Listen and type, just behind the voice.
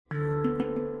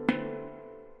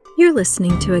You're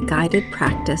listening to a guided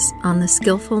practice on the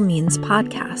Skillful Means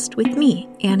podcast with me,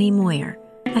 Annie Moyer.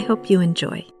 I hope you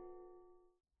enjoy.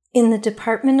 In the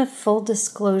Department of Full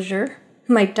Disclosure,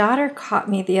 my daughter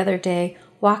caught me the other day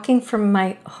walking from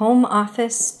my home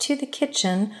office to the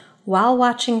kitchen while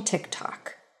watching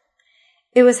TikTok.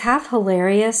 It was half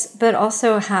hilarious, but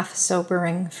also half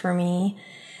sobering for me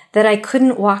that I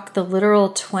couldn't walk the literal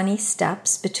 20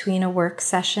 steps between a work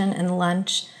session and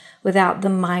lunch without the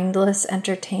mindless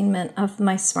entertainment of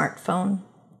my smartphone.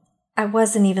 I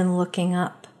wasn't even looking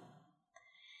up.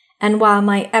 And while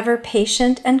my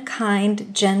ever-patient and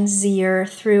kind Gen Zer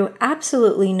threw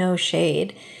absolutely no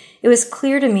shade, it was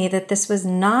clear to me that this was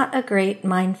not a great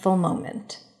mindful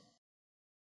moment.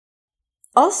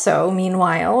 Also,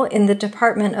 meanwhile, in the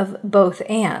department of both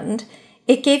and,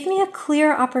 it gave me a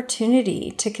clear opportunity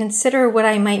to consider what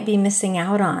I might be missing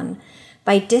out on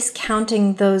by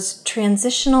discounting those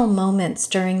transitional moments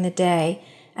during the day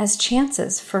as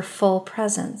chances for full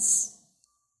presence.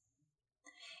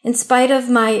 In spite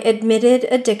of my admitted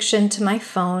addiction to my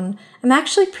phone, I'm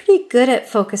actually pretty good at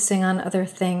focusing on other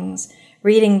things.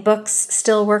 Reading books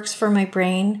still works for my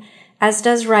brain, as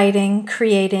does writing,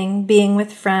 creating, being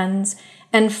with friends,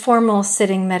 and formal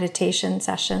sitting meditation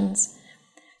sessions.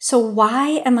 So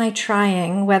why am I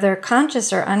trying, whether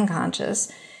conscious or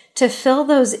unconscious, to fill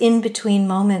those in-between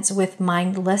moments with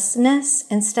mindlessness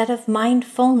instead of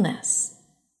mindfulness?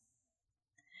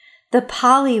 The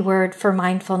Pali word for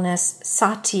mindfulness,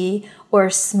 sati or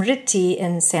smriti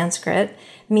in Sanskrit,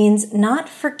 means not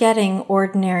forgetting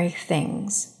ordinary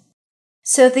things.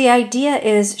 So the idea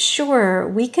is, sure,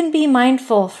 we can be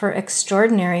mindful for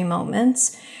extraordinary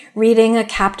moments, reading a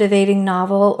captivating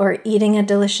novel or eating a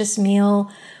delicious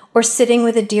meal or sitting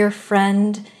with a dear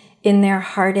friend in their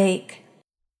heartache.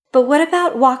 But what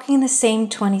about walking the same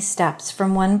 20 steps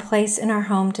from one place in our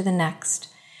home to the next?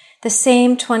 The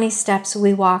same 20 steps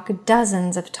we walk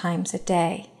dozens of times a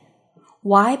day.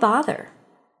 Why bother?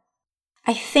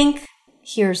 I think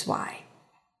here's why.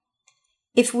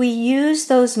 If we use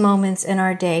those moments in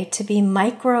our day to be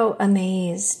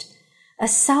micro-amazed, a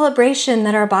celebration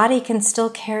that our body can still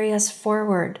carry us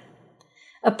forward,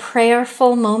 a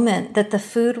prayerful moment that the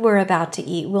food we're about to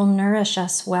eat will nourish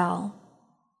us well,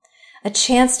 a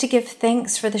chance to give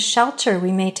thanks for the shelter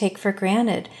we may take for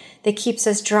granted that keeps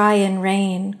us dry in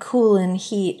rain, cool in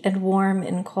heat, and warm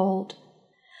in cold.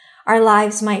 Our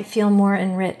lives might feel more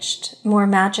enriched, more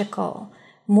magical,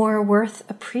 more worth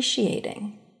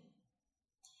appreciating.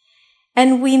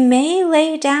 And we may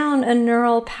lay down a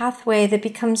neural pathway that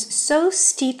becomes so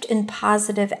steeped in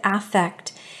positive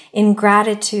affect, in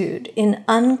gratitude, in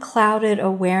unclouded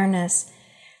awareness,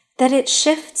 that it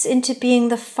shifts into being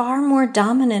the far more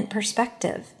dominant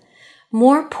perspective,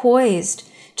 more poised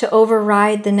to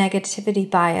override the negativity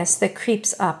bias that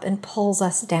creeps up and pulls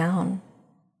us down.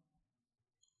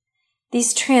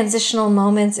 These transitional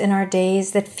moments in our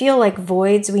days that feel like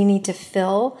voids we need to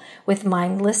fill with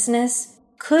mindlessness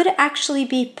could actually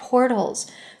be portals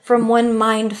from one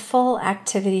mindful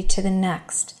activity to the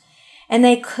next, and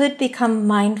they could become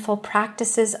mindful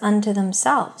practices unto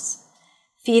themselves,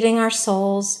 feeding our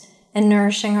souls and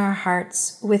nourishing our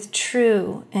hearts with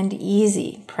true and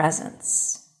easy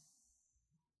presence.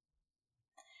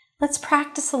 Let's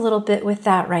practice a little bit with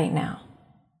that right now.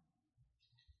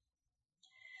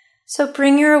 So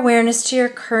bring your awareness to your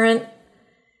current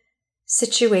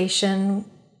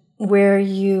situation where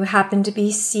you happen to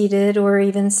be seated or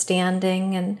even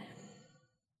standing, and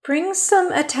bring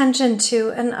some attention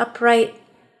to an upright,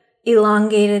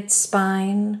 elongated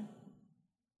spine,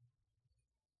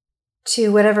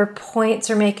 to whatever points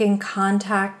are making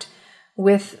contact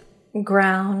with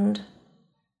ground,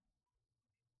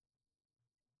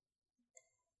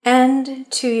 and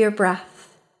to your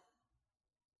breath,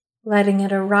 letting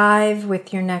it arrive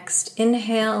with your next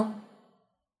inhale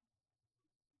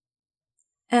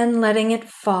and letting it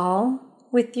fall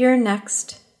with your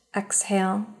next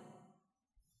exhale.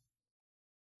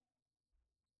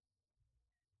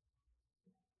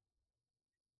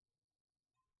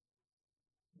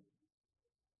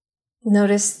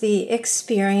 Notice the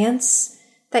experience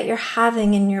that you're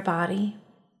having in your body.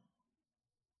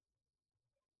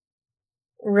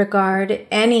 Regard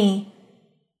any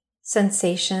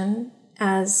sensation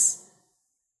as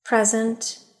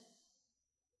present,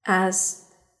 as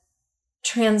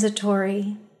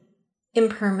transitory,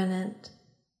 impermanent,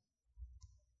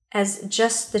 as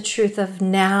just the truth of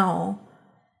now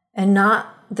and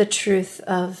not the truth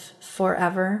of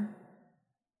forever.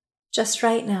 Just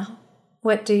right now,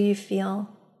 what do you feel?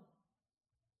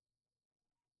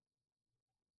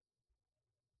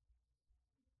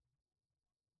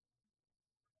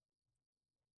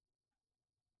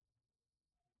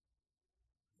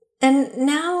 And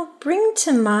now bring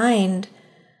to mind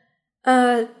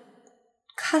a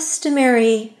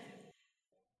customary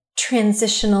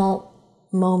transitional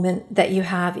moment that you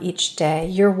have each day,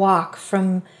 your walk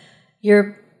from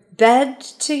your bed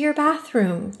to your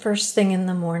bathroom first thing in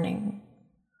the morning,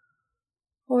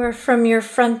 or from your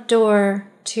front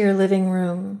door to your living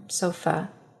room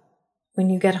sofa when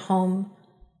you get home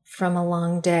from a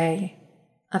long day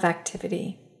of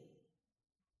activity.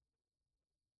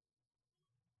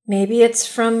 Maybe it's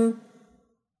from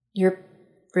your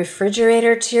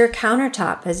refrigerator to your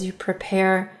countertop as you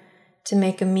prepare to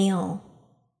make a meal.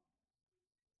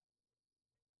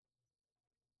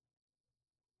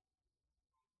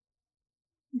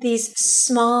 These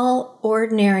small,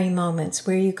 ordinary moments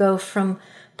where you go from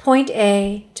point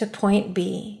A to point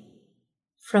B,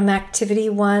 from activity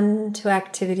 1 to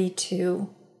activity 2.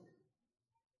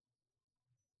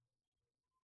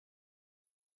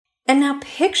 And now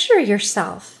picture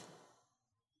yourself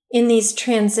in these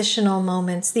transitional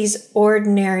moments, these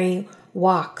ordinary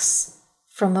walks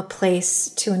from a place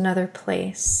to another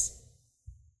place.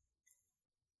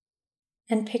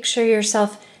 And picture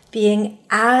yourself being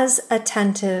as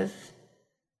attentive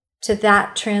to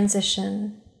that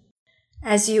transition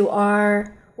as you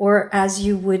are or as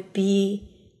you would be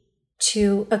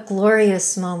to a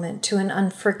glorious moment, to an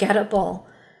unforgettable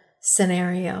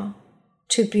scenario,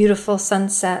 to beautiful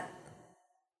sunset,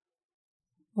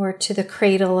 or to the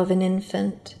cradle of an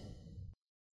infant.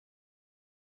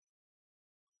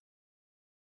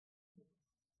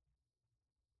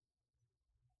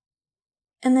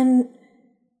 And then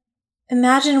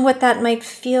imagine what that might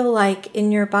feel like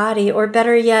in your body, or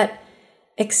better yet,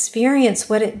 experience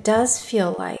what it does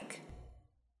feel like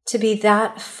to be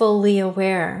that fully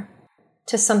aware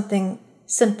to something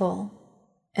simple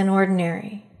and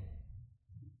ordinary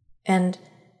and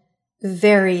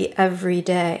very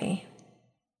everyday.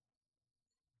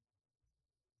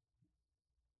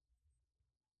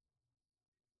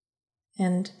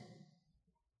 And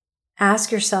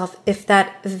ask yourself if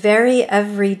that very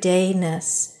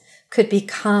everydayness could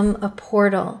become a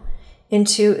portal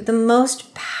into the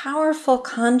most powerful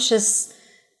conscious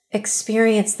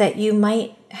experience that you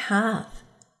might have,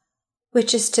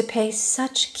 which is to pay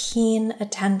such keen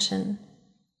attention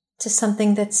to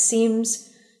something that seems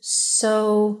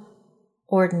so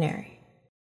ordinary.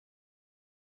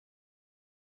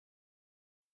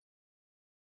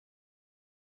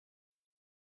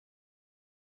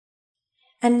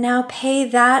 And now pay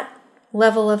that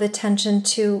level of attention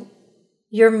to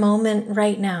your moment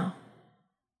right now.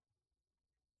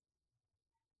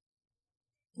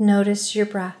 Notice your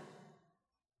breath.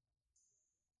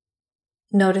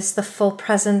 Notice the full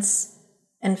presence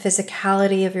and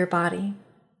physicality of your body.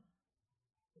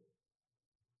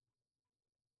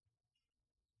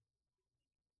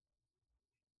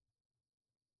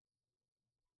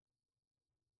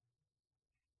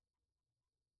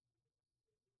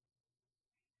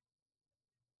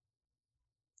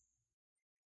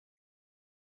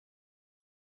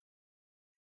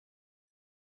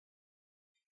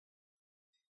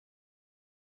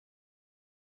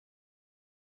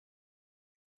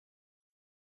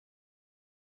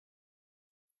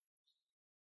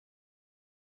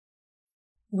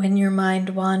 When your mind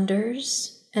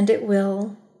wanders, and it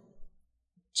will,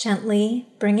 gently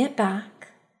bring it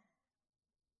back.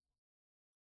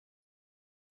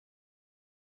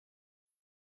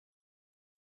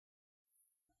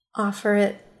 Offer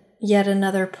it yet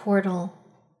another portal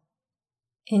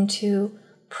into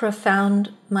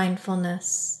profound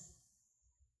mindfulness.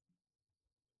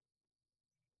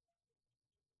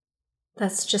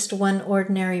 That's just one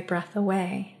ordinary breath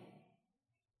away.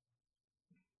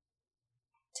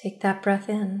 Take that breath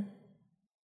in.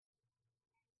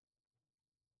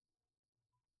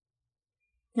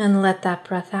 And let that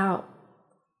breath out.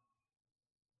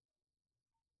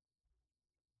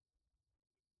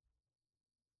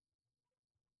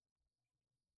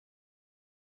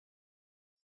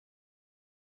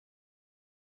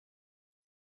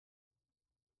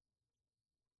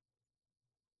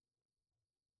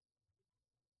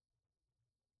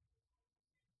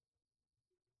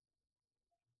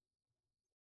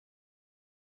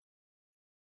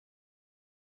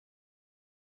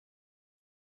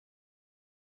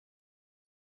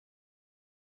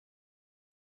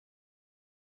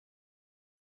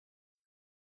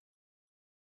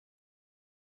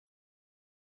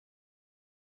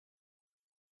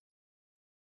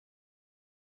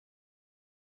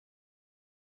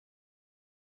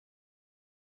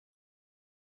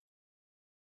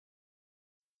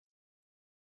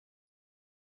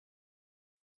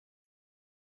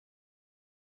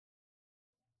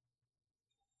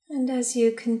 And as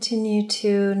you continue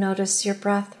to notice your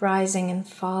breath rising and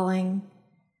falling,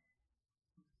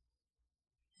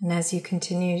 and as you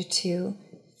continue to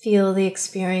feel the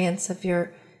experience of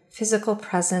your physical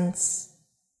presence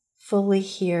fully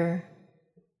here,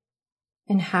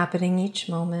 inhabiting each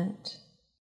moment,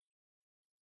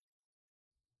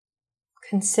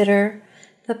 consider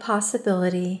the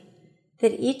possibility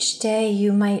that each day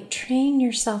you might train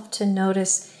yourself to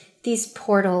notice these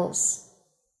portals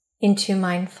into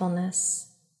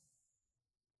mindfulness,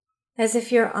 as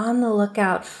if you're on the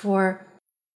lookout for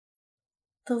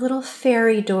the little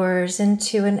fairy doors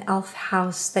into an elf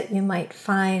house that you might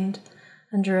find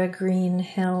under a green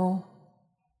hill,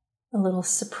 a little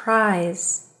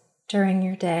surprise during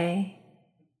your day.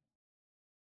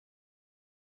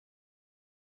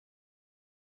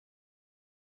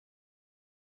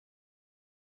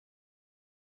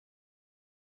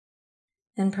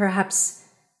 And perhaps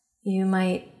you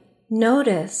might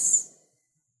notice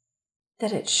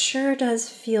that it sure does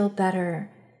feel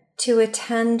better to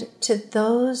attend to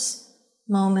those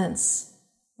moments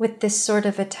with this sort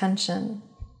of attention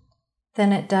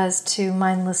than it does to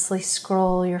mindlessly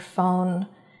scroll your phone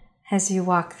as you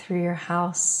walk through your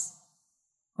house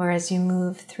or as you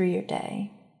move through your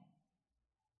day.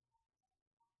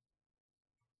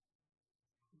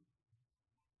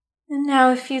 And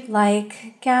now, if you'd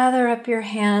like, gather up your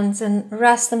hands and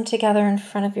rest them together in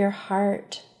front of your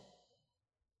heart.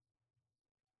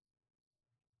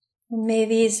 And may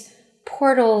these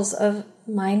portals of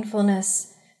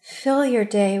mindfulness fill your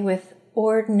day with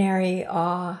ordinary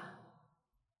awe,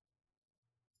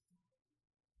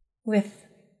 with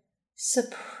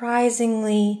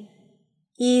surprisingly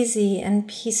easy and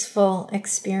peaceful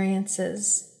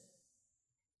experiences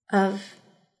of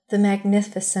the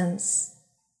magnificence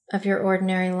of your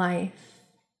ordinary life.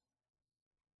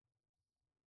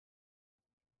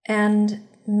 And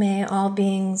may all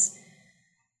beings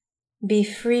be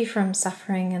free from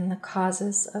suffering and the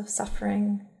causes of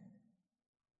suffering.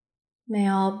 May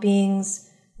all beings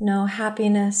know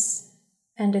happiness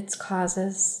and its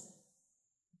causes.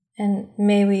 And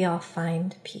may we all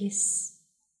find peace.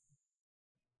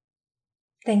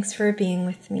 Thanks for being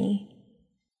with me.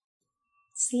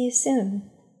 See you soon.